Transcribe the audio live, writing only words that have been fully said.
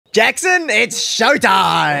Jackson, it's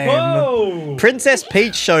showtime! Whoa! Princess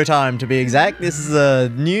Peach showtime, to be exact. This is a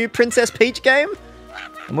new Princess Peach game,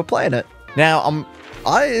 and we're playing it. Now,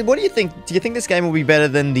 what do you think? Do you think this game will be better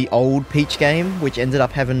than the old Peach game, which ended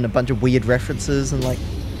up having a bunch of weird references and like...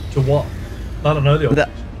 To what? I don't know the old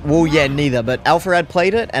Well, yeah, neither, but Alpharad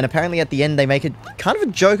played it, and apparently at the end they make a kind of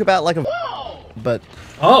a joke about like a... But...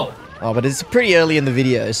 Oh, but it's pretty early in the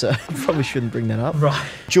video, so I probably shouldn't bring that up. Right.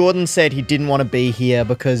 Jordan said he didn't want to be here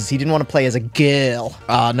because he didn't want to play as a girl.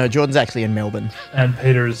 No, Jordan's actually in Melbourne. And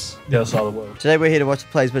Peter is the other side of the world. Today we're here to watch the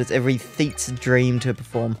plays, but it's every Theet's dream to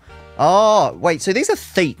perform. Oh, wait, so these are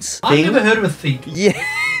Theets. I've never heard of a Theet. Yeah,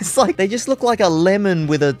 it's like they just look like a lemon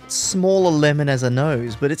with a smaller lemon as a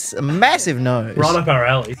nose, but it's a massive nose. Right up our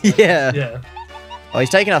alley. Yeah. Yeah. Oh, he's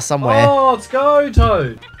taking us somewhere. Oh, let's go,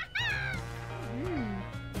 Toad.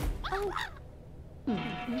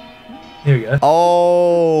 Here we go.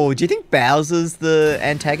 Oh, do you think Bowser's the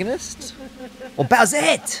antagonist? Or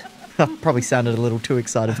Bowsette? I probably sounded a little too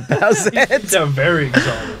excited for Bowsette. You sound very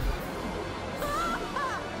excited.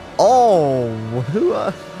 Oh, who?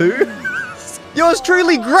 Yours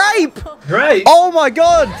truly, Grape! Great! Oh my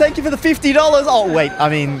god, thank you for the $50. Oh, wait, I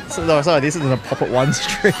mean, sorry, this isn't a Pop at One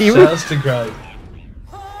stream. Shouts to Grape.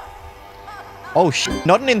 Oh,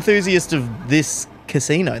 not an enthusiast of this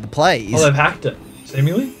casino, the plays. Oh, they've hacked it,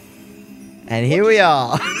 seemingly. And here we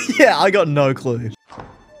are. Yeah, I got no clue.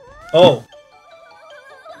 Oh.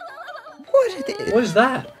 What is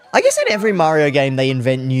that? I guess in every Mario game they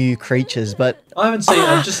invent new creatures, but... I haven't seen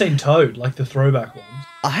I've just seen Toad, like the throwback ones.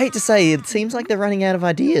 I hate to say, it seems like they're running out of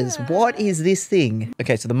ideas. What is this thing?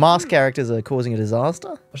 Okay, so the masked characters are causing a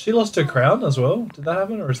disaster? She lost her crown as well? Did that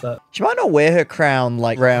happen, or is that... She might not wear her crown,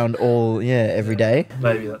 like, around every day.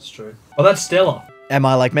 Maybe that's true. Oh, that's Stella. Am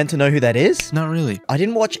I, like, meant to know who that is? Not really. I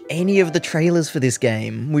didn't watch any of the trailers for this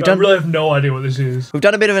game. I really have no idea what this is. We've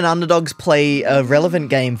done a bit of an Underdogs play a relevant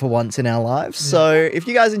game for once in our lives. Yeah. So if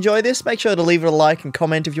you guys enjoy this, make sure to leave it a like and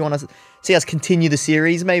comment if you want to see us continue the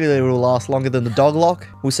series. Maybe it will last longer than the dog lock.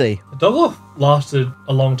 We'll see. The dog lock lasted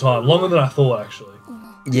a long time. Longer than I thought, actually.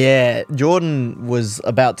 Yeah, Jordan was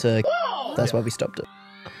about to... That's why we stopped it.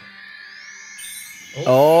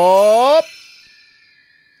 Oh!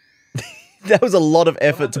 That was a lot of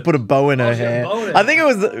effort to put a bow in her hair. I think it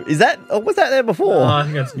was... was that there before? No, I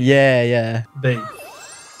think that's... Yeah. B.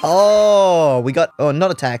 Oh, we got... Oh, not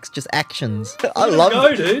attacks, just actions. I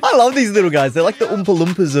love these little guys. They're like the Oompa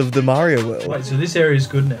Loompas of the Mario world. Wait, so this area is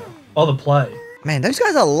good now? Oh, the play. Man, those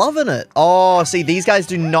guys are loving it. Oh, see, these guys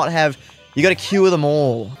do not have... You got to cue them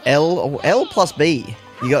all. L plus B.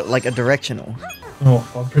 You got like a directional. Oh,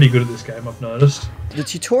 I'm pretty good at this game, I've noticed. The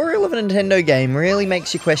tutorial of a Nintendo game really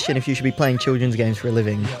makes you question if you should be playing children's games for a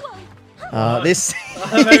living. This...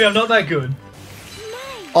 Maybe I'm not that good.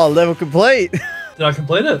 Oh, level complete. Did I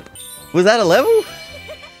complete it? Was that a level?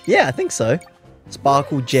 Yeah, I think so.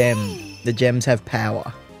 Sparkle Gem. The gems have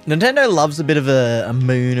power. Nintendo loves a bit of a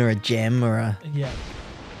moon or a gem or a... Yeah.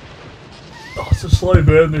 Oh, it's a slow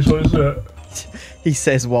burn this one, isn't it? He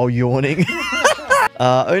says while yawning.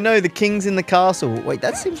 Oh no, the king's in the castle. Wait,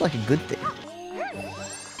 that seems like a good thing.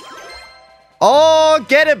 Oh,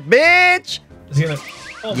 get it, bitch! Is he gonna...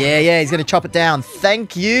 Oh. Yeah, he's gonna chop it down.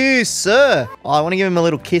 Thank you, sir. Oh, I want to give him a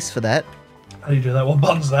little kiss for that. How do you do that? What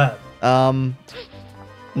button's that?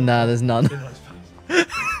 Nah, there's none.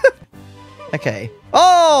 Okay.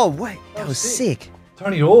 Oh, wait, that was sick.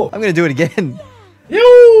 Tony Hawk. I'm gonna do it again.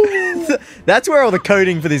 Yo! That's where all the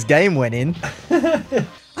coding for this game went in. I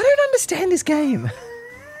don't understand this game.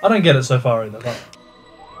 I don't get it so far either. But...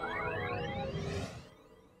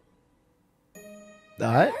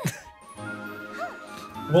 Alright.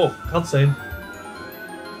 Whoa, cutscene.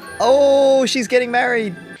 Oh, she's getting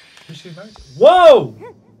married. Is she married? Whoa!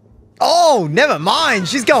 Oh, never mind.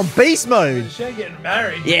 She's going beast mode. She ain't getting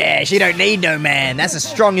married. Yeah, she don't need no man. That's a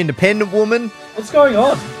strong, independent woman. What's going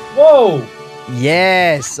on? Whoa!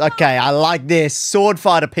 Yes. Okay, I like this. Sword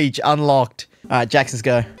Fighter Peach unlocked. All right, Jackson's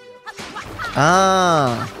go.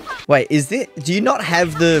 Ah. Wait, do you not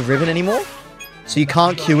have the ribbon anymore? So you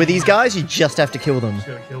can't queue with these guys? You just have to kill them. Just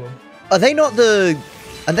gotta kill them. Are they not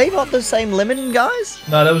the same lemon guys?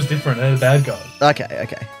 No, that was different. They're the bad guys.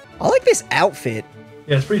 Okay. I like this outfit.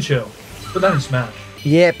 Yeah, it's pretty chill. Put that in Smash.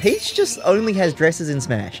 Yeah, Peach just only has dresses in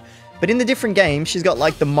Smash. But in the different games, she's got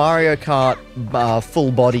like the Mario Kart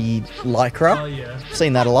full body lycra. Oh, yeah.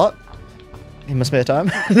 Seen that a lot in my spare time.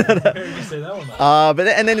 You see that one,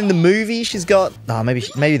 mate. And then in the movie, she's got... Oh,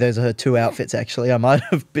 maybe those are her two outfits, actually. I might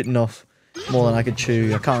have bitten off more than I could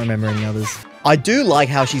chew. I can't remember any others. I do like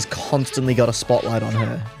how she's constantly got a spotlight on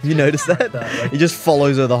her. Have you noticed that? It just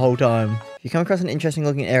follows her the whole time. If you come across an interesting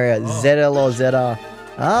looking area, ZL or ZR,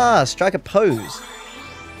 Ah, strike a pose.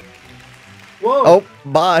 Whoa. Oh,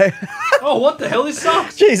 bye. Oh, what the hell? This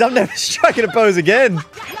sucks. Jeez, I'm never striking a pose again.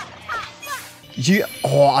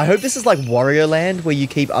 I hope this is like Wario Land where you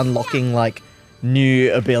keep unlocking like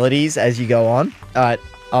new abilities as you go on. All right,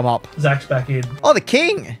 I'm up. Zack's back in. Oh, the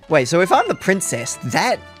king. Wait, so if I'm the princess,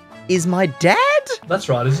 that is my dad? That's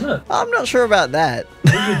right, isn't it? I'm not sure about that.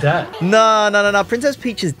 Who's your dad? No. Princess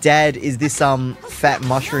Peach's dad is this fat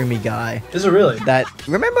mushroomy guy. Is it really? That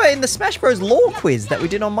remember in the Smash Bros lore quiz that we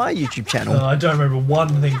did on my YouTube channel? I don't remember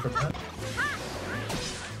one thing from that.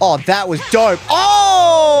 Oh, that was dope.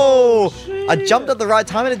 Oh! Shit. I jumped at the right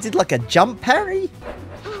time and it did like a jump parry.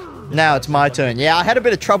 Now it's my turn. Yeah, I had a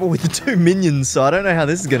bit of trouble with the 2 minions, so I don't know how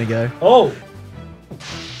this is going to go. Oh.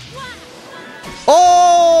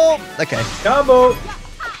 Oh! Okay. Combo.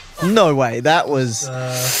 No way. That was...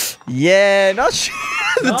 yeah, not sure.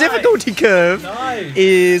 The difficulty curve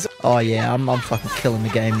is... Oh, yeah, I'm fucking killing the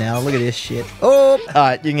game now. Look at this shit. Oh!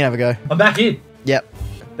 Alright, you can have a go. I'm back in. Yep.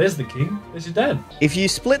 There's the king. There's your dad. If you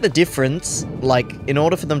split the difference, like, in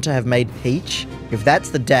order for them to have made Peach, if that's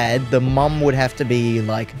the dad, the mum would have to be,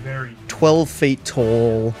 like, 12 feet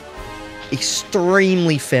tall,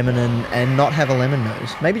 extremely feminine, and not have a lemon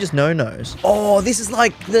nose. Maybe just no nose. Oh, this is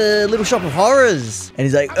like the Little Shop of Horrors. And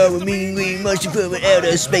he's like, oh, we must from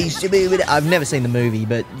outer space to move it. I've never seen the movie,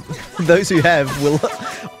 but those who have will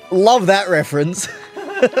love that reference.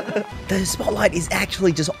 The spotlight is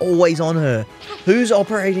actually just always on her. Who's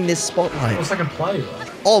operating this spotlight? It's like a play,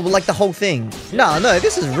 right? Oh, like the whole thing. No,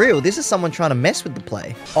 this is real. This is someone trying to mess with the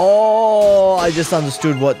play. Oh, I just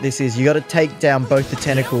understood what this is. You got to take down both the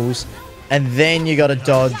tentacles, and then you got to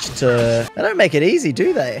dodge to... They don't make it easy,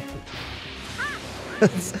 do they?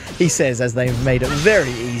 He says as they've made it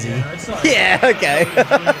very easy. Yeah, okay.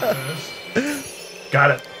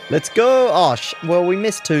 Got it. Let's go. Oh, well, we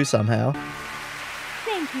missed 2 somehow.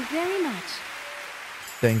 Thank you very much.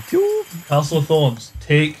 Thank you. Castle of Thorns.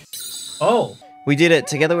 Tick. Oh. We did it.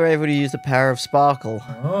 Together we're able to use the power of Sparkle.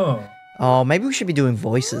 Oh. Oh, maybe we should be doing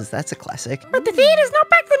voices. That's a classic. But the theater's not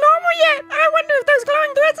back to normal yet. I wonder if those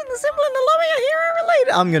glowing threads and the symbol in the lobby are hero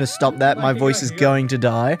related. I'm going to stop that. My voice is going to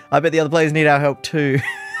die. I bet the other players need our help too.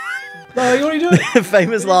 No, what are you doing?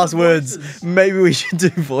 Famous last words. Maybe we should do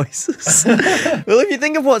voices. Well, if you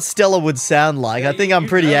think of what Stella would sound like, I think I'm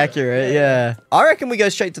pretty accurate. Yeah. I reckon we go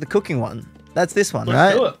straight to the cooking one. That's this one,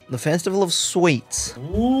 Let's do right? it. The Festival of Sweets.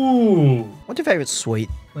 Ooh. What's your favorite sweet?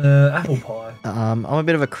 Apple pie. I'm a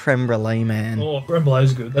bit of a creme brulee man. Oh, creme brulee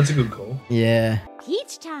is good. That's a good call. Yeah.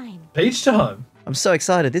 Peach time. Peach time. I'm so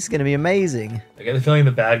excited. This is going to be amazing. I get the feeling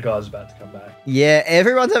the bad guy's about to come back. Yeah,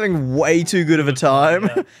 everyone's having way too good of a time.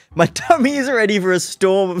 Yeah. My tummy is ready for a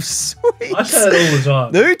storm of sweets. I say that all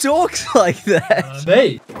the time. Who talks like that?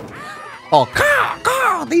 Me. Oh,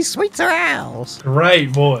 caw, these sweets are ours. Great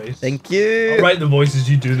voice. Thank you. I'll rate the voices,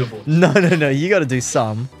 you do the voice. No, you got to do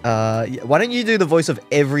some. Why don't you do the voice of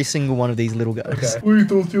every single one of these little guys? Okay. We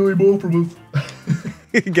thought stealing more from us.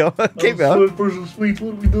 Go on, keep going. Person sweet,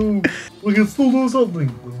 what do we do? We can still do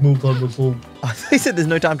something. There's no time to solve. I thought you said there's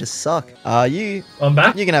no time to suck. You I'm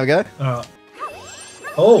back? can have a go. Alright.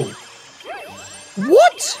 Oh.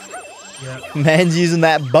 What? Yeah. Man's using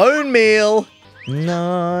that bone meal.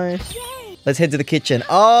 Nice. Let's head to the kitchen.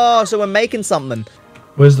 Oh, so we're making something.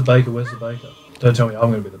 Where's the baker? Where's the baker? Don't tell me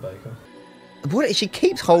I'm going to be the baker. What? She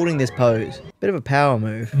keeps holding this pose. Bit of a power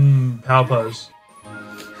move. Power pose.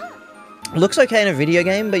 Looks okay in a video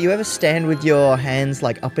game, but you ever stand with your hands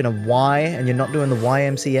like up in a Y and you're not doing the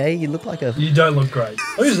YMCA? You look like a... You don't look great.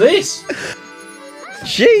 Who's this?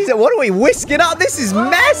 Jeez, what are we whisking up? This is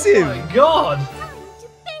massive! Oh my god!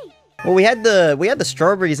 Well, we had the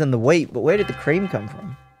strawberries and the wheat, but where did the cream come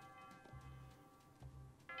from?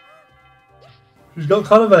 She's got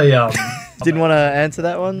kind of a Didn't want to answer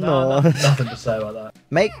that one? No, or... nothing to say about that.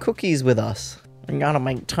 Make cookies with us. We gotta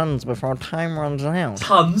make tons before time runs out.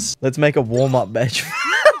 Tons? Let's make a warm-up batch.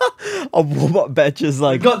 A warm-up batch is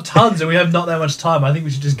like... We've got tons and we have not that much time. I think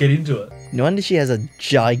we should just get into it. No wonder she has a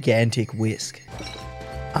gigantic whisk.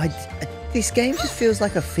 This game just feels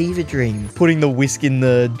like a fever dream. Putting the whisk in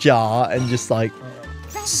the jar and just like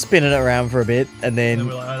spinning it around for a bit and then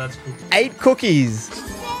we're like, oh, that's cool. 8 cookies.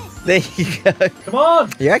 There you go. Come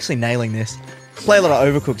on! You're actually nailing this. Play a lot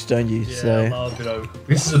of Overcooked, don't you? Yeah, So I love a bit over.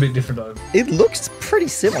 This is a bit different though. it looks pretty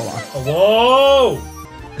similar. Oh,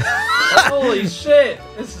 whoa! Holy shit!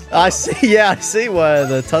 This is I see where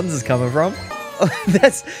the tons is coming from.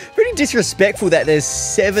 That's pretty disrespectful that there's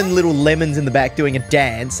 7 little lemons in the back doing a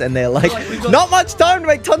dance and they're like, not much time to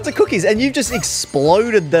make tons of cookies, and you've just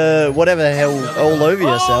exploded the whatever the hell all over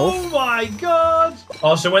yourself. Oh my god!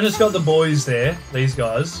 Oh, so when it's got the boys there, these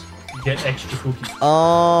guys, get extra cookies.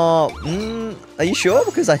 Oh, are you sure?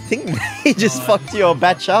 Because I think he just fucked your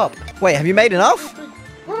batch up. Wait, have you made enough?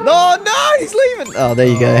 No, he's leaving. Oh, there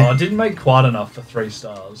you go. I didn't make quite enough for 3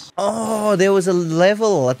 stars. Oh, there was a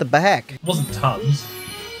level at the back. It wasn't tons.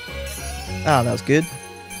 Oh, that was good.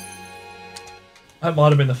 That might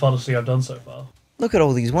have been the funnest thing I've done so far. Look at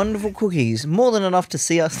all these wonderful cookies. More than enough to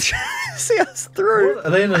see us through. What?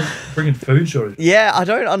 Are they in a friggin' food shortage? Yeah, I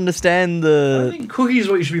don't understand I think cookies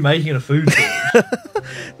are what you should be making in a food shortage.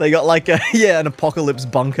 They got like an apocalypse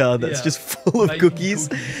bunker that's just full of cookies.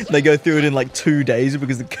 They go through it in like 2 days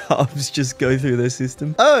because the carbs just go through their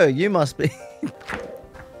system. Oh, you must be.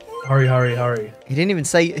 Hurry, hurry, hurry. He didn't even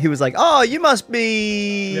say. He was like, "Oh, you must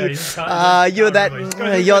be. Yeah, you're the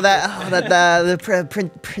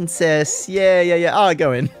princess. Yeah. Oh,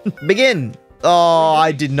 go in. Begin. Oh,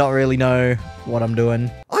 I did not really know what I'm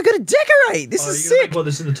doing. I gotta decorate. This is sick. Put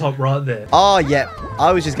this in the top right there. Oh, yeah.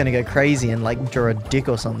 I was just gonna go crazy and like draw a dick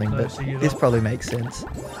or something, but this probably makes sense.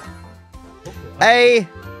 Hey,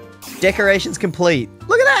 decoration's complete.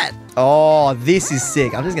 Look at that. Oh, this is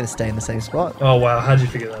sick. I'm just gonna stay in the same spot. Oh wow, how'd you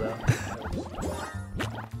figure that out?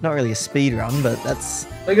 Not really a speed run, but that's.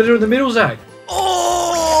 They gotta do it in the middle, Zack.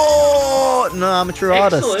 Oh no, I'm a true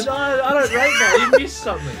artist. Excellent. I don't rate that. You missed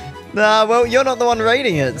something. Nah, well, you're not the one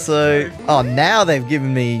rating it, so... Oh, now they've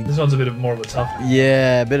given me... This one's a bit more of a tough one.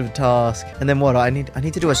 Yeah, a bit of a task. And then what? I need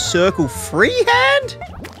to do a circle freehand?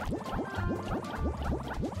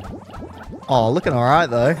 Oh, looking alright,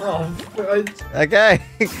 though. Oh, okay.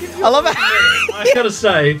 I love it. I gotta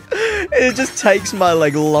say... It just takes my,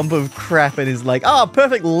 like, lump of crap and is like, oh,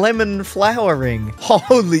 perfect lemon flower ring.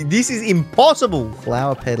 Holy, this is impossible.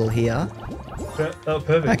 Flower petal here. Oh,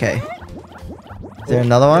 perfect. Okay. Is there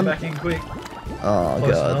another one? Back in quick. Oh,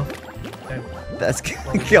 Close God. Okay. That's...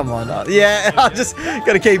 Come on. Yeah, I just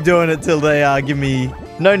gotta keep doing it till they give me...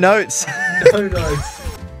 No notes. No notes.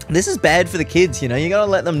 This is bad for the kids, you know? You gotta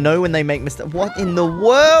let them know when they make mistakes. What in the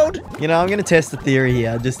world? You know, I'm gonna test the theory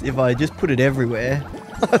here. If I just put it everywhere,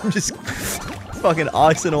 I'm just fucking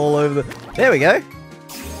icing all over the... There we go.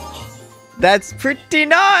 That's pretty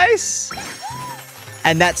nice.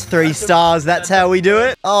 And that's 3 stars. That's how we do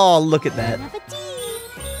it. Oh, look at that.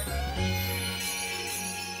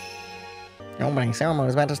 The opening ceremony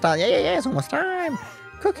is about to start. Yeah, it's almost time.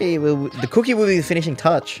 The cookie will be the finishing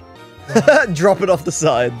touch. Drop it off the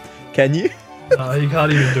side. Can you? No, you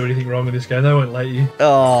can't even do anything wrong in this game. They won't let you.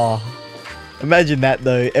 Oh. Imagine that,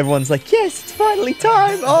 though. Everyone's like, yes, it's finally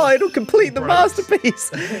time. Oh, it'll complete the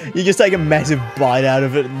masterpiece. You just take a massive bite out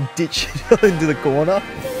of it and ditch it into the corner.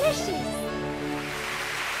 Delicious.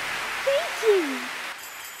 Thank you.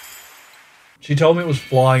 She told me it was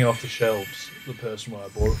flying off the shelves, the person where I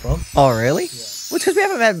bought it from. Oh, really? Yeah. Well, it's because we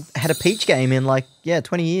haven't had a Peach game in, like,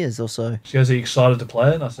 20 years or so. She goes, are you excited to play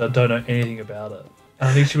it? And I said, I don't know anything about it. And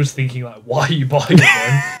I think she was thinking, like, why are you buying it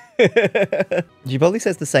then? She probably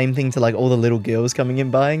says the same thing to, like, all the little girls coming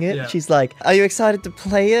in buying it. Yeah. She's like, are you excited to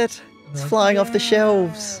play it? It's flying off the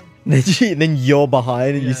shelves. Then you're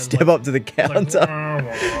behind and you step up to the counter.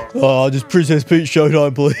 Oh, just Princess Peach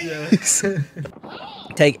Showtime, please. Yeah.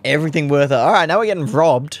 Take everything worth it. All right, now we're getting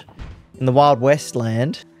robbed in the Wild West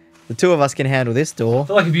land. The 2 of us can handle this door. I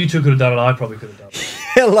feel like if you 2 could have done it, I probably could have done it.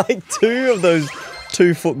 Yeah, like 2 of those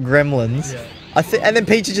 2-foot gremlins. Yeah. And then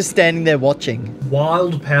Peach is just standing there watching.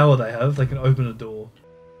 Wild power they have. They can open a door.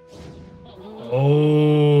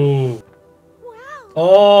 Oh. Wow.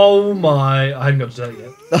 Oh my. I hadn't got to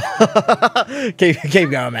that yet. keep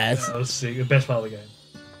going, man. That was sick. The best part of the game.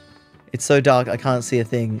 It's so dark, I can't see a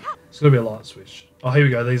thing. It's going to be a light switch. Oh, here we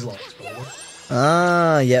go. These lights.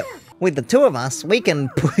 Ah, yep. With the 2 of us, we can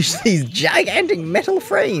push these gigantic metal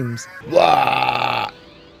frames. Wah!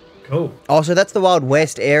 Cool. Oh, so that's the Wild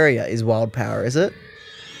West area is Wild Power, is it?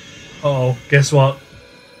 Uh-oh. Guess what?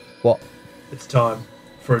 What? It's time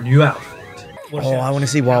for a new outfit. Oh, I want to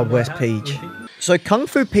see Wild West Peach. So Kung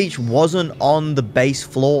Fu Peach wasn't on the base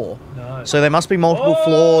floor. No. So there must be multiple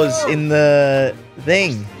floors in the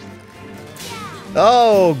thing.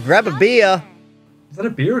 Oh, grab a beer. Is that a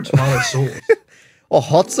beer or tomato sauce? Or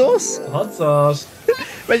hot sauce? Hot sauce.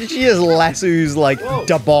 Imagine she just lassos like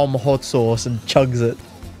da bomb hot sauce and chugs it.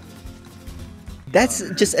 That's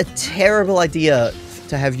just a terrible idea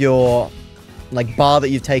to have your like bar that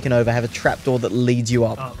you've taken over have a trapdoor that leads you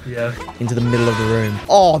up into the middle of the room.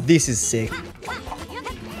 Oh, this is sick.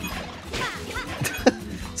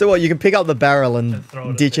 So what, you can pick up the barrel and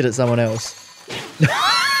ditch it at someone else.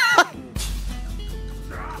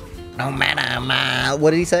 No matter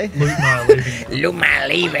what did he say? Look, my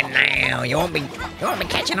leaving now. You won't be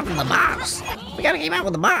catching up with the boss. We gotta keep up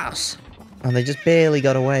with the boss. And they just barely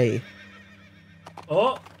got away.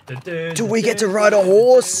 Oh, Do we get to ride a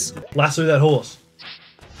horse? Lasso that horse.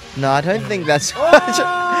 No, I don't think that's...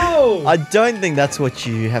 Oh! I don't think that's what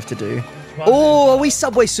you have to do. Oh, are we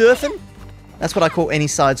Subway surfing? That's what I call any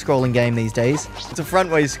side-scrolling game these days. It's a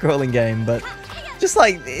front-way scrolling game, but just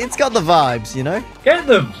like, it's got the vibes, you know? Get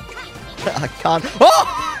them! I can't...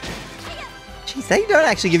 Oh! Jeez, they don't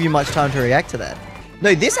actually give you much time to react to that.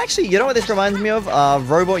 No, this actually, you know what this reminds me of?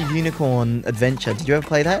 Robot Unicorn Adventure. Did you ever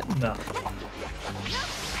play that? No.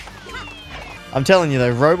 I'm telling you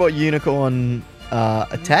though, Robot Unicorn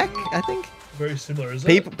Attack, I think? Very similar, isn't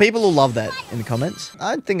it? People will love that in the comments.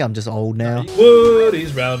 I think I'm just old now. Wood,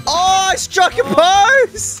 he's round. Oh, I struck a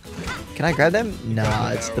pose! Can I grab them?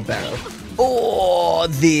 Nah, it's the barrel. Oh,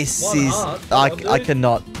 this What is... art? I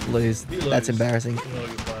cannot lose. You lose. That's embarrassing. You're not a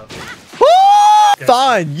good player. Oh,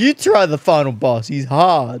 fine, you try the final boss. He's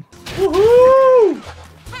hard. Woohoo!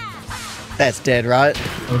 That's dead, right?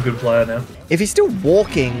 I'm a good player now. If he's still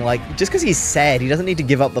walking, like, just because he's sad, he doesn't need to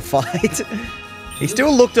give up the fight. He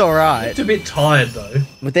still looked alright. It's a bit tired though.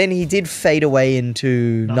 But then he did fade away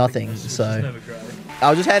into nothing, It's so... never great.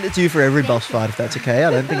 I'll just hand it to you for every boss fight, if that's okay.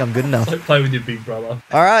 I don't think I'm good enough. Like play with your big brother.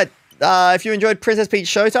 Alright, if you enjoyed Princess Peach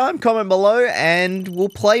Showtime, comment below, and we'll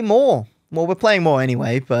play more. Well, we're playing more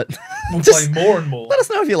anyway, but... We'll just play more and more. let us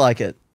know if you like it.